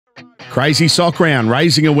Crazy sock round,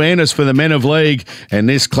 raising awareness for the men of league, and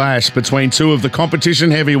this clash between two of the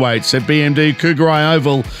competition heavyweights at BMD Kougari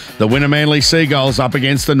Oval, the Wynnum Manly Seagulls up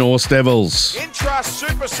against the North Devils. Intrust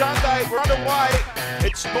Super Sunday, we're underway.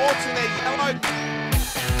 It's North in their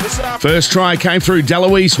yellow. First try came through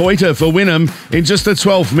Deloise Hoyter for Wynnum in just the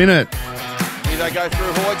 12th minute. Here they go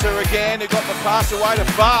through Hoyter again, who got the pass away to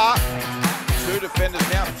Far. Two defenders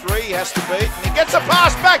now, three has to beat, and he gets a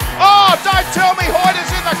pass back. Oh, don't tell me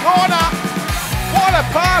Hoyter's in the corner. What a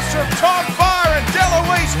pass from Tom Far and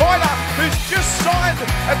Deloise Hoyter, who's just signed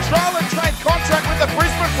a trial and train contract with the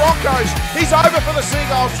Brisbane Broncos. He's over for the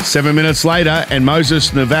Seagulls. 7 minutes later, and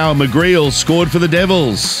Moses Navau-McGreal scored for the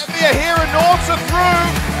Devils. They're here and Norths are through.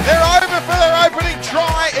 They're over for their opening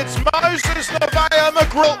try. It's Moses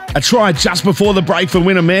Navau-McGreal. A try just before the break for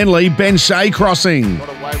Wynnum Manly, Ben Shea crossing. Got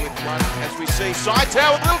away with one as we see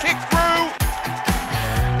Sidetail, a little kick through.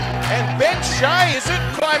 And Ben Shea is it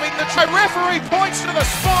claiming the try. Referee points to the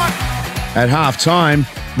spot. At half-time,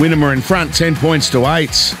 Wynnum are in front 10 points to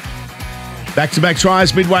 8. Back-to-back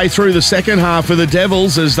tries midway through the second half for the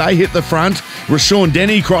Devils as they hit the front. Rashawn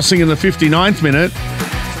Denny crossing in the 59th minute.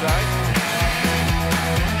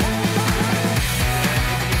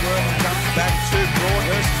 Back to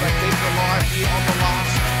Broadhurst, they keep it alive here on the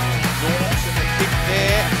last. Norths and the kick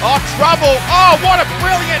there. Oh, trouble. Oh, what a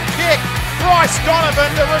brilliant kick. Bryce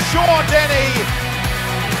Donovan to Rashawn Denny.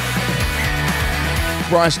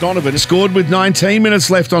 Bryce Donovan scored with 19 minutes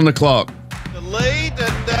left on the clock. The lead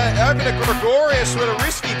and over to Gregorius with a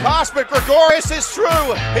risky pass, but Gregorius is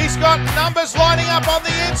through. He's got numbers lining up on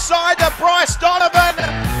the inside to Bryce Donovan.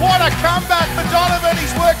 What a comeback for Donovan.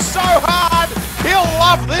 He's worked so hard. He'll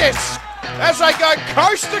love this as they go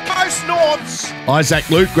coast to coast Norths. Isaac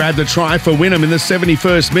Luke grabbed the try for Wynnum in the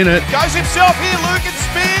 71st minute. Goes himself here, Luke, and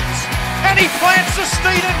spins, and he plants the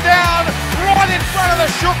Steeden down right in front of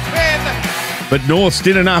the Shook pen. But Norths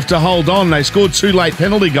did enough to hold on. They scored 2 late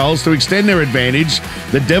penalty goals to extend their advantage.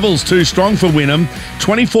 The Devils too strong for Wynnum,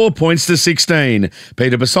 24 points to 16.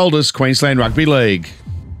 Peter Basoldis, Queensland Rugby League.